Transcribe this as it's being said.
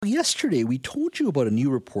Yesterday, we told you about a new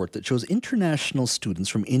report that shows international students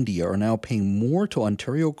from India are now paying more to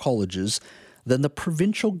Ontario colleges than the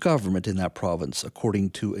provincial government in that province,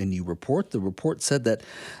 according to a new report. The report said that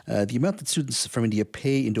the amount that students from India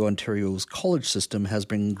pay into Ontario's college system has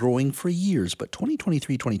been growing for years, but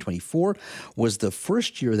 2023-2024 was the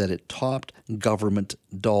first year that it topped government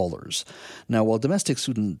dollars. Now, while domestic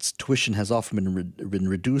students' tuition has often been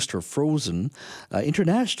reduced or frozen,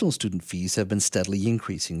 international student fees have been steadily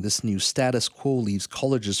increasing. This new status quo leaves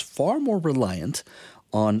colleges far more reliant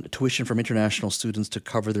on tuition from international students to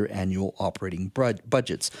cover their annual operating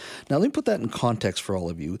budgets. Now, let me put that in context for all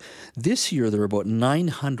of you. This year, there are about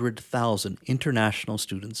 900,000 international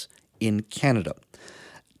students in Canada.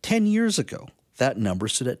 10 years ago, that number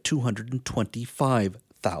stood at 225,000.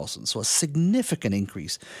 So a significant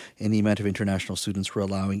increase in the amount of international students we're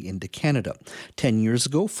allowing into Canada. 10 years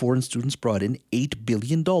ago, foreign students brought in $8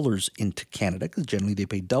 billion into Canada, because generally they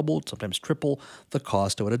pay double, sometimes triple the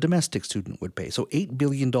cost of what a domestic student would pay. So $8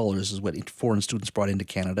 billion is what foreign students brought into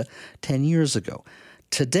Canada 10 years ago.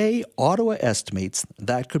 Today, Ottawa estimates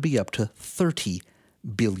that could be up to $30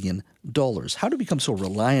 billion. How do we become so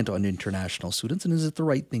reliant on international students, and is it the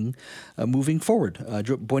right thing moving forward?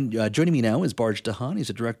 Joining me now is Barj Dahan. He's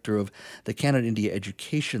a director of the Canada-India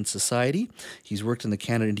Education Society. He's worked in the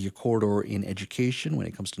Canada-India corridor in education when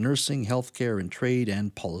it comes to nursing, healthcare, and trade,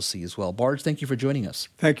 and policy as well. Barj, thank you for joining us.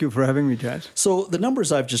 Thank you for having me, Jazz. So the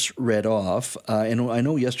numbers I've just read off, and I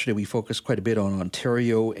know yesterday we focused quite a bit on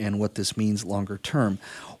Ontario and what this means longer term.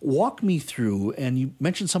 Walk me through, and you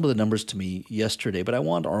mentioned some of the numbers to me yesterday, but I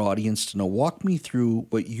want our audience to know, walk me through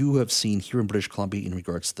what you have seen here in British Columbia in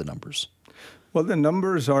regards to the numbers. Well, the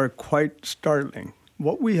numbers are quite startling.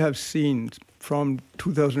 What we have seen from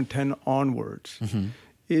 2010 onwards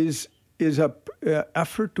is a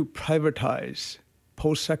effort to privatize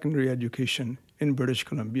post-secondary education in British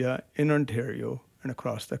Columbia, in Ontario, and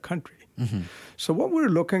across the country. So what we're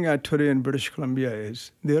looking at today in British Columbia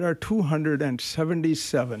is there are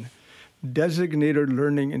 277 designated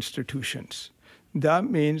learning institutions. That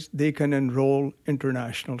means they can enroll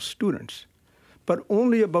international students. But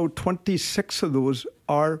only about 26 of those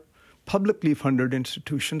are publicly funded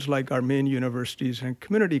institutions like our main universities and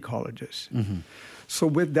community colleges. So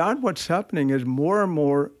with that, what's happening is more and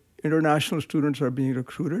more international students are being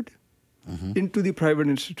recruited into the private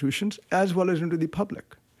institutions as well as into the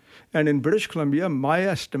public. And in British Columbia, my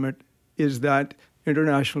estimate is that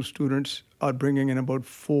international students are bringing in about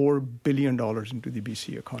 $4 billion into the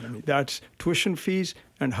BC economy. That's tuition fees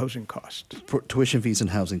and housing costs. Tuition fees and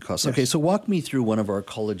housing costs. Yes. Okay, so walk me through one of our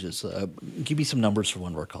colleges. Give me some numbers for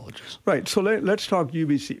one of our colleges. Right, so let's talk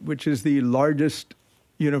UBC, which is the largest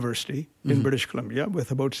university in British Columbia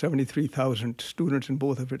with about 73,000 students in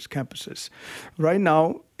both of its campuses. Right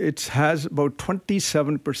now, it has about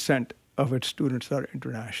 27% of its students that are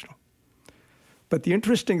international. But the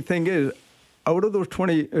interesting thing is, out of those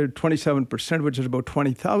 27%, which is about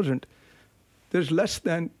 20,000, there's less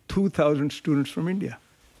than 2,000 students from India.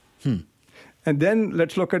 And then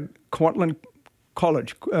let's look at Kwantlen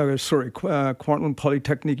Kwantlen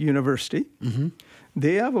Polytechnic University.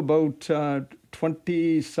 They have about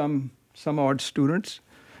 20-some odd students,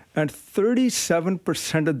 and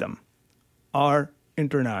 37% of them are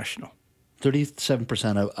international.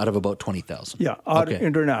 37% out of about 20,000. Yeah, are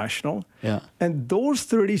international. Yeah. And those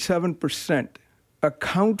 37%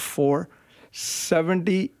 account for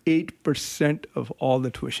 78% of all the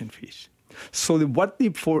tuition fees. So what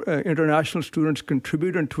the international students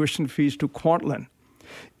contribute in tuition fees to Kwantlen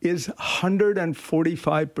is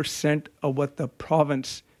 145% of what the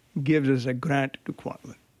province gives as a grant to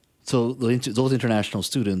Kwantlen. So those international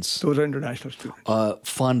students... Those are international students.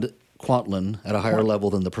 Fund Kwantlen at a higher level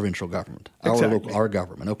than the provincial government, our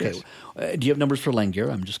government. Okay. Yes. Do you have numbers for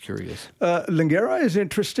Langara? I'm just curious. Langara is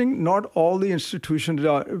interesting. Not all the institutions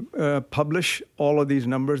publish all of these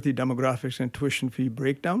numbers, the demographics and tuition fee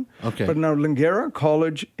breakdown. Okay. But now Langara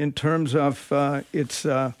College, in terms of its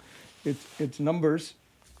numbers,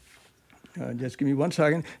 just give me 1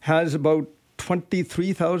 second, has about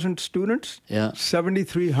 23,000 students. Yeah.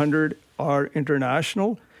 7,300 are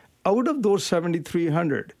international. Out of those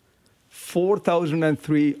 7,300,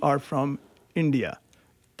 4,003 are from India,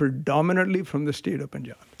 predominantly from the state of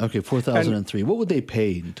Punjab. Okay, 4,003. What would they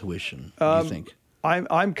pay in tuition, do you think?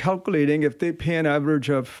 I'm calculating if they pay an average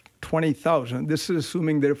of 20,000, this is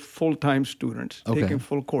assuming they're full-time students taking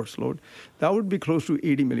full course load, that would be close to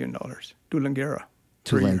 $80 million to Langara.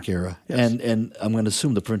 To Langara. Yes. And I'm going to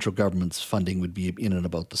assume the provincial government's funding would be in and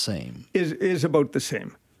about the same. Is about the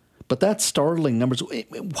same. But that's startling numbers.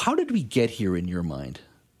 How did we get here in your mind?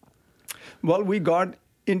 Well, we got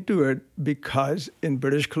into it because in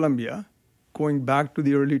British Columbia, going back to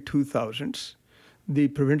the early 2000s, the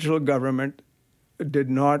provincial government did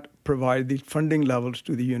not provide the funding levels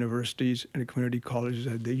to the universities and community colleges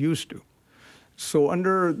as they used to. So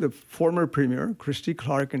under the former premier, Christy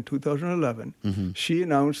Clark, in 2011, she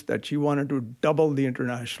announced that she wanted to double the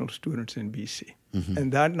international students in BC.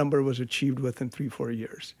 And that number was achieved within 3-4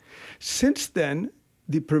 years. Since then,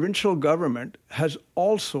 the provincial government has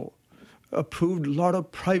also approved a lot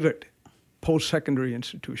of private post-secondary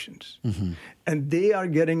institutions. And they are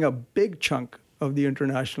getting a big chunk of the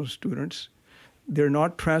international students. They're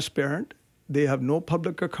not transparent. They have no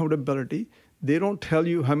public accountability. They don't tell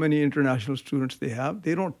you how many international students they have.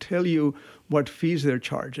 They don't tell you what fees they're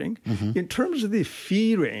charging. In terms of the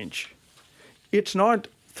fee range, it's not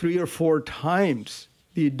 3 or 4 times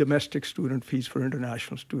the domestic student fees for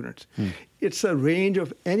international students. It's a range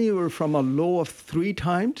of anywhere from a low of 3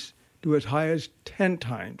 times to as high as 10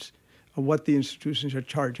 times of what the institutions are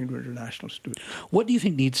charging to international students. What do you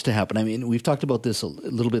think needs to happen? I mean, we've talked about this a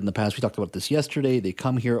little bit in the past. We talked about this yesterday. They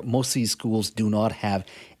come here. Most of these schools do not have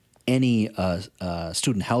any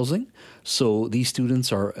student housing. So these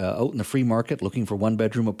students are out in the free market looking for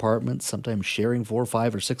one-bedroom apartments, sometimes sharing 4,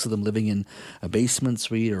 5, or 6 of them living in a basement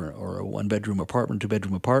suite or a one-bedroom apartment,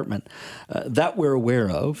 2-bedroom apartment. That we're aware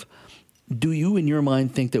of. Do you, in your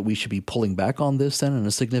mind, think that we should be pulling back on this then in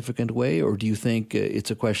a significant way, or do you think it's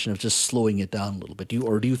a question of just slowing it down a little bit?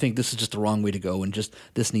 Or do you think this is just the wrong way to go and just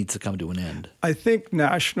this needs to come to an end? I think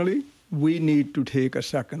nationally we need to take a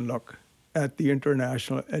second look at the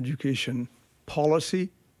international education policy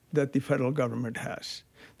that the federal government has,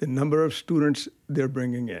 the number of students they're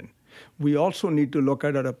bringing in. We also need to look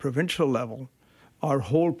at a provincial level, our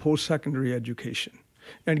whole post-secondary education,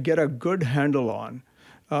 and get a good handle on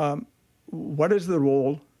what is the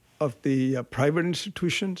role of the private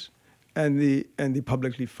institutions and the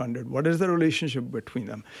publicly funded? What is the relationship between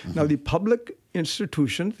them? Now, the public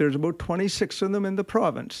institutions, there's about 26 of them in the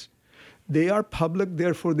province. They are public,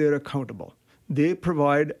 therefore they're accountable. They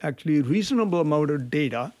provide actually a reasonable amount of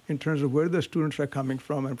data in terms of where the students are coming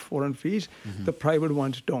from and foreign fees. The private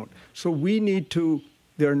ones don't. So we need to,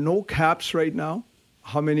 there are no caps right now,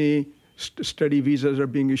 how many study visas are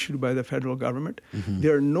being issued by the federal government.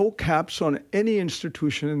 There are no caps on any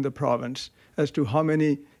institution in the province as to how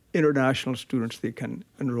many international students they can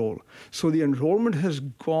enroll. So the enrollment has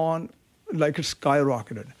gone like it's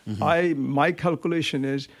skyrocketed. My calculation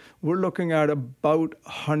is we're looking at about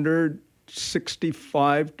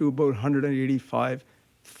 165 to about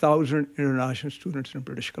 185,000 international students in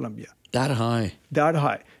British Columbia. That high? That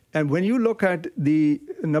high. And when you look at the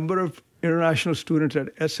number of international students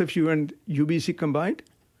at SFU and UBC combined,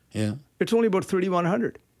 it's only about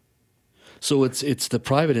 3,100. So it's the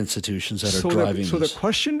private institutions that are driving this. So the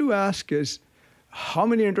question to ask is, how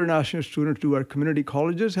many international students do our community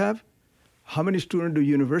colleges have? How many students do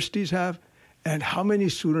universities have? And how many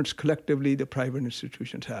students collectively the private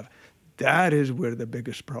institutions have? That is where the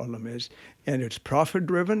biggest problem is. And it's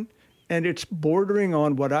profit-driven, and it's bordering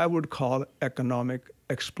on what I would call economic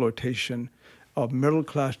exploitation of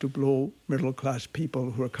middle-class to low-middle-class people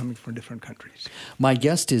who are coming from different countries. My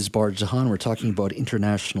guest is Bart Jahan. We're talking about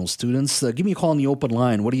international students. Give me a call on the open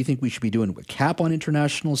line. What do you think we should be doing? A cap on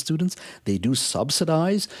international students? They do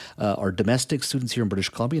subsidize our domestic students here in British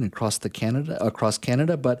Columbia and across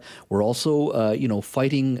Canada, but we're also,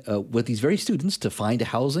 fighting with these very students to find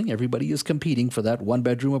housing. Everybody is competing for that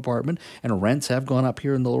one-bedroom apartment, and rents have gone up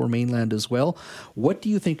here in the Lower Mainland as well. What do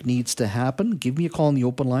you think needs to happen? Give me a call on the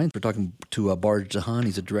open line. We're talking to Bart Jahan.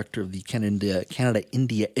 He's a director of the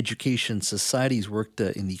Canada-India Education Society. He's worked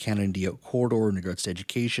in the Canada-India corridor in regards to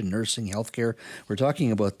education, nursing, healthcare. We're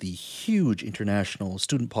talking about the huge international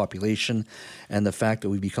student population and the fact that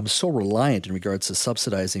we've become so reliant in regards to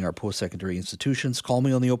subsidizing our post-secondary institutions. Call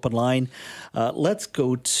me on the open line. Let's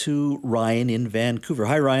go to Ryan in Vancouver.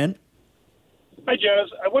 Hi, Ryan. Hi,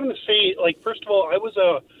 Jazz. I wanted to say, first of all, I was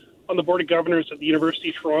on the Board of Governors at the University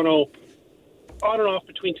of Toronto on and off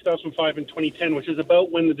between 2005 and 2010, which is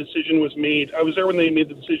about when the decision was made. I was there when they made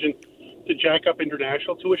the decision to jack up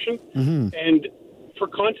international tuition. And for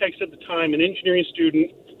context at the time, an engineering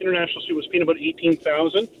student, international student, was paying about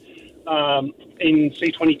 $18,000 in, say,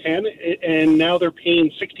 2010, and now they're paying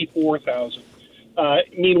 $64,000.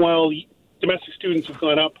 Meanwhile, domestic students have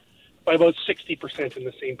gone up by about 60% in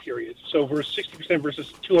the same period. So we're 60%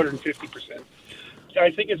 versus 250%. I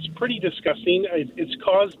think it's pretty disgusting. It's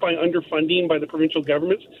caused by underfunding by the provincial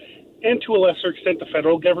governments and to a lesser extent the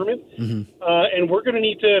federal government. And we're going to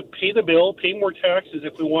need to pay the bill, pay more taxes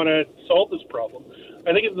if we want to solve this problem.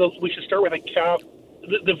 I think we should start with a cap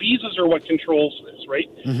the visas are what controls this, right?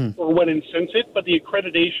 Or what incents it, but the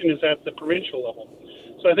accreditation is at the provincial level.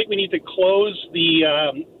 So I think we need to close the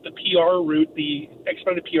PR route, the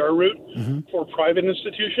expedited PR route for private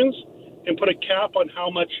institutions, and put a cap on how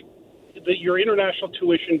much your international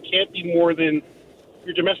tuition can't be more than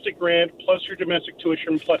your domestic grant plus your domestic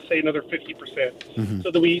tuition plus, say, another 50%,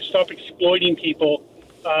 so that we stop exploiting people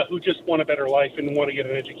who just want a better life and want to get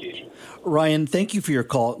an education. Ryan, thank you for your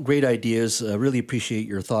call. Great ideas. Really appreciate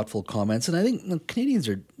your thoughtful comments. And I think Canadians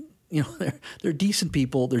are, they're decent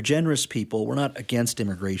people. They're generous people. We're not against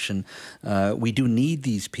immigration. We do need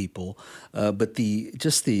these people, but the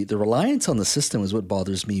reliance on the system is what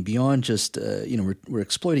bothers me. Beyond just we're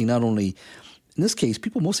exploiting not only. In this case,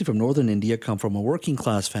 people mostly from northern India come from a working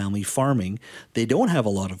class family farming. They don't have a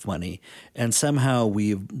lot of money, and somehow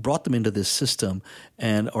we've brought them into this system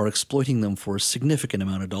and are exploiting them for a significant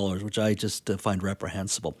amount of dollars, which I just find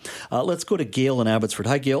reprehensible. Let's go to Gail in Abbotsford.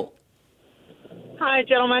 Hi, Gail. Hi,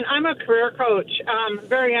 gentlemen. I'm a career coach.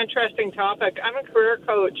 Very interesting topic. I'm a career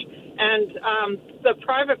coach, and the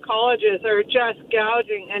private colleges are just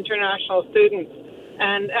gouging international students,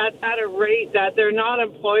 and at a rate that they're not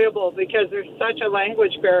employable because there's such a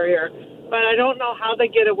language barrier. But I don't know how they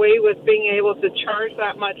get away with being able to charge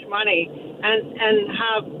that much money and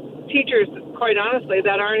have teachers, quite honestly,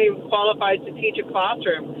 that aren't even qualified to teach a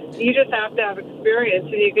classroom. You just have to have experience,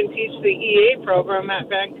 and you can teach the EA program at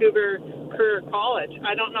Vancouver Career College.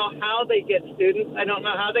 I don't know how they get students. I don't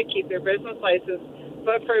know how they keep their business license.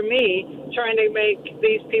 But for me, trying to make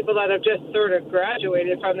these people that have just sort of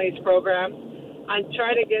graduated from these programs and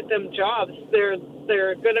try to get them jobs, they're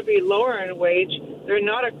going to be lower in wage. They're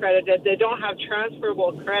not accredited. They don't have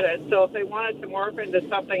transferable credits. So if they wanted to morph into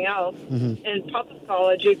something else in public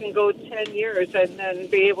college, you can go 10 years and then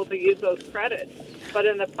be able to use those credits. But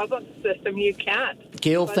in the public system, you can't.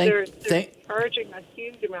 Gail, they're charging a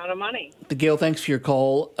huge amount of money. Gail, thanks for your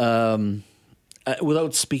call.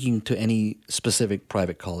 Without speaking to any specific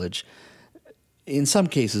private college, in some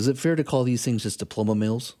cases, is it fair to call these things just diploma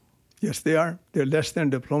mills? Yes, they are. They're less than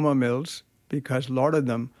diploma mills because a lot of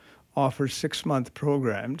them offer 6-month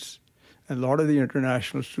programs. And a lot of the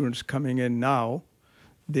international students coming in now,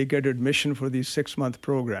 they get admission for these 6-month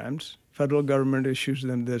programs. Federal government issues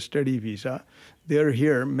them the study visa. They're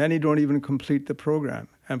here. Many don't even complete the program.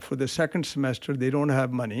 And for the second semester, they don't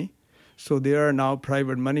have money. So there are now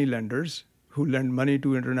private money lenders who lend money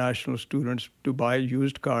to international students to buy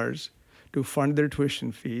used cars, to fund their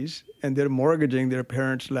tuition fees, and they're mortgaging their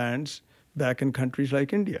parents' lands back in countries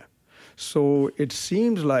like India. So it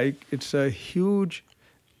seems like it's a huge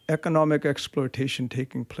economic exploitation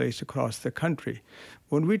taking place across the country.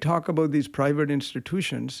 When we talk about these private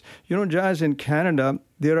institutions, Jazz, in Canada,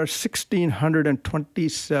 there are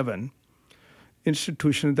 1,627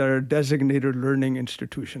 institutions that are designated learning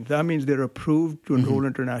institutions. That means they're approved to enroll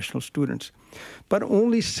international students. But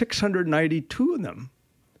only 692 of them,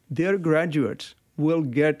 their graduates will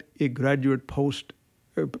get a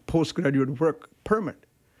postgraduate work permit.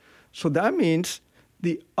 So that means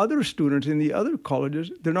the other students in the other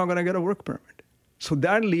colleges, they're not going to get a work permit. So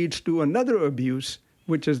that leads to another abuse,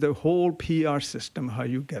 which is the whole PR system, how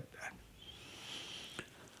you get that.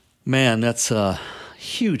 Man, that's a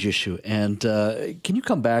huge issue. And can you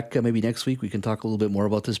come back maybe next week? We can talk a little bit more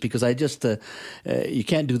about this, because I just, you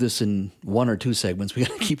can't do this in 1 or 2 segments. We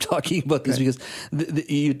got to keep talking about this, because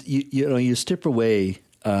you strip away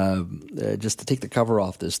just to take the cover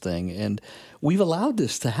off this thing. And we've allowed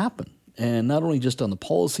this to happen. And not only just on the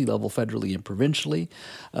policy level, federally and provincially,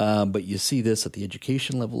 but you see this at the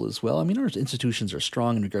education level as well. I mean, our institutions are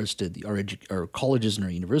strong in regards to our colleges and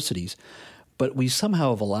our universities, but we somehow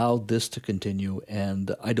have allowed this to continue,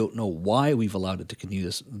 and I don't know why we've allowed it to continue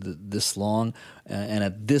this long and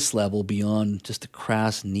at this level, beyond just the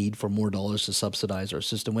crass need for more dollars to subsidize our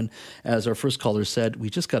system. When, as our first caller said,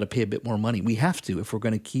 we just got to pay a bit more money. We have to, if we're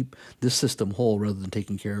going to keep this system whole, rather than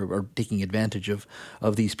taking care of or taking advantage of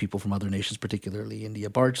these people from other nations, particularly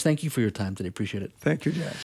India. Barge, thank you for your time today. Appreciate it. Thank you, Jack.